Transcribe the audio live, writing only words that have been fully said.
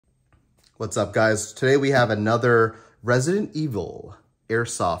What's up, guys? Today we have another Resident Evil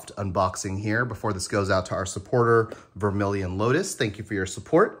Airsoft unboxing here. Before this goes out to our supporter, VermillionLotus, thank you for your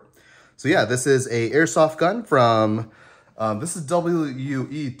support. So yeah, this is a airsoft gun from, this is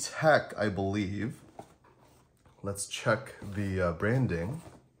WE Tech, I believe. Let's check the branding.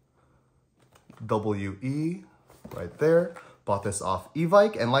 WE, right there. Bought this off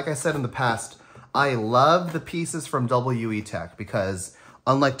Evike, and like I said in the past, I love the pieces from WE Tech because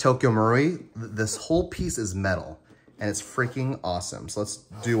unlike Tokyo Marui, this whole piece is metal and it's freaking awesome. So let's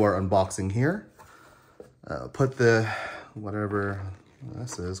do our unboxing here. Put the, whatever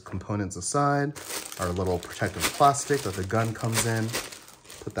this is, components aside, our little protective plastic that the gun comes in.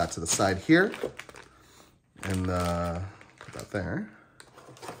 Put that to the side here and put that there.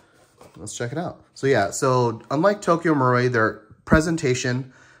 Let's check it out. So yeah, so unlike Tokyo Marui, their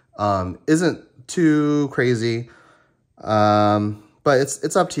presentation isn't too crazy. But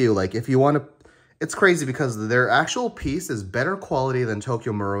it's up to you. Like if you want to, it's crazy because their actual piece is better quality than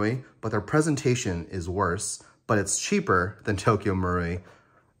Tokyo Marui, but their presentation is worse, but it's cheaper than Tokyo Marui.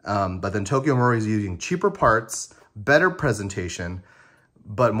 But then Tokyo Marui is using cheaper parts, better presentation,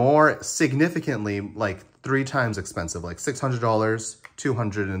 but more significantly, like 3 times expensive, like $600,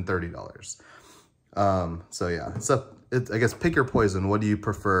 $230. So yeah, I guess pick your poison. What do you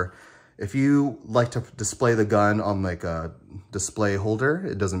prefer? If you like to display the gun on like a display holder,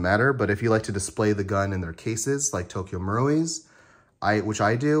 it doesn't matter. But if you like to display the gun in their cases, like Tokyo Marui's, which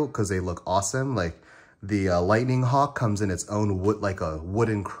I do because they look awesome. Like the Lightning Hawk comes in its own wood, like a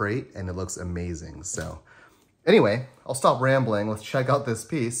wooden crate, and it looks amazing. So anyway, I'll stop rambling. Let's check out this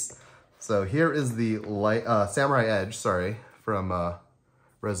piece. So here is the Samurai Edge, sorry, from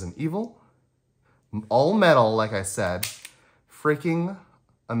Resident Evil. All metal, like I said. Freaking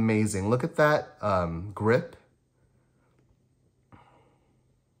amazing. Look at that grip.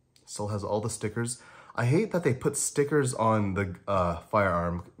 Still has all the stickers. I hate that they put stickers on the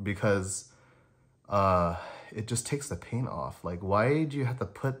firearm because it just takes the paint off. Like, why do you have to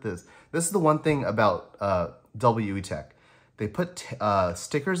put this? This is the one thing about WE Tech. They put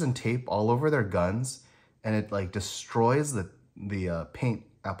stickers and tape all over their guns, and it like destroys the paint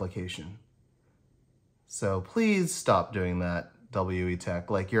application. So please stop doing that, WE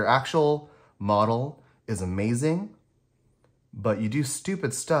Tech. Like, your actual model is amazing, but you do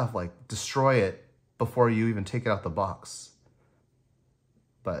stupid stuff like destroy it before you even take it out the box.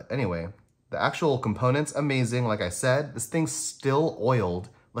 But anyway, the actual components, amazing. Like I said, this thing's still oiled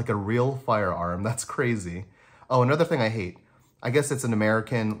like a real firearm. That's crazy. Oh, another thing I hate. I guess it's an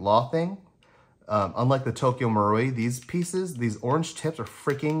American law thing. Unlike the Tokyo Marui, these pieces, these orange tips are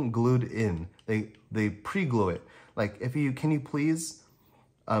freaking glued in. They pre-glue it. Like, can you please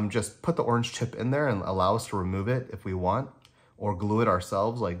just put the orange tip in there and allow us to remove it if we want, or glue it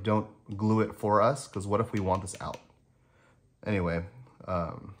ourselves. Like, don't glue it for us, because what if we want this out? Anyway,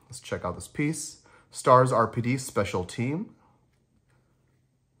 let's check out this piece. Stars RPD Special Team.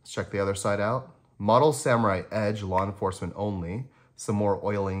 Let's check the other side out. Model Samurai Edge, law enforcement only. Some more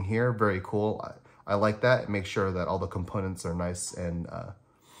oiling here, very cool. I like that. Make sure that all the components are nice and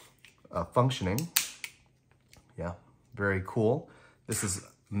functioning. Yeah, very cool. This is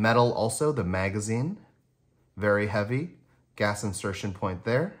metal also, the magazine. Very heavy. Gas insertion point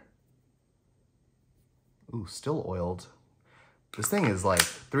there. Ooh, still oiled. This thing is like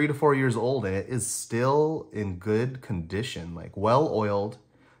 3 to 4 years old and it is still in good condition, like well oiled.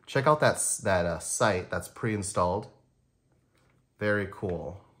 Check out that sight that's pre-installed. Very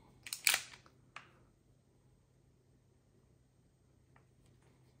cool.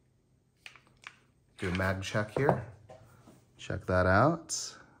 Do a mag check here. Check that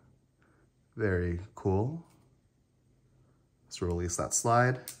out. Very cool. Let's release that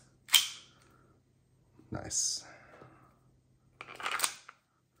slide. Nice.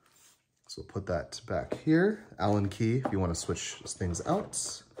 So we'll put that back here. Allen key if you want to switch things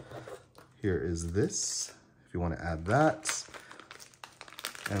out. Here is this, if you want to add that.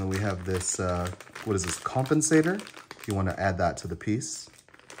 And we have this, what is this, compensator, if you want to add that to the piece.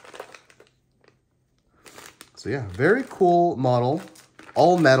 So yeah, very cool model,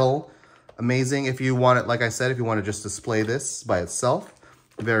 all metal, amazing. If you want it, like I said, if you want to just display this by itself,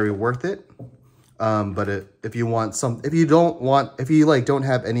 very worth it. But if you don't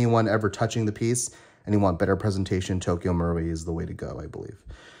have anyone ever touching the piece and you want better presentation, Tokyo Marui is the way to go, I believe.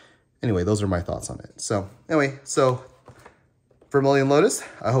 Anyway, those are my thoughts on it. So anyway, VermillionLotus,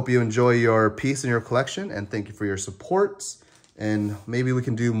 I hope you enjoy your piece in your collection, and thank you for your support. And maybe we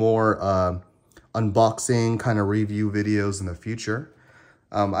can do more unboxing kind of review videos in the future.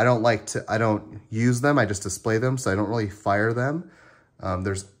 I don't use them, I just display them, so I don't really fire them.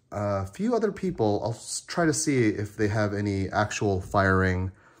 There's a few other people. I'll try to see if they have any actual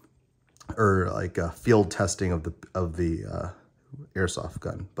firing or like field testing of the airsoft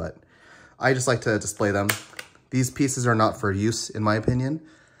gun, but I just like to display them. These pieces are not for use, in my opinion.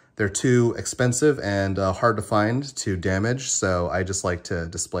 They're too expensive and hard to find to damage, so I just like to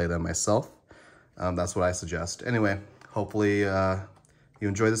display them myself. That's what I suggest. Anyway, hopefully you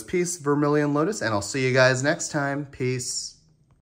enjoy this piece, VermillionLotus, and I'll see you guys next time. Peace.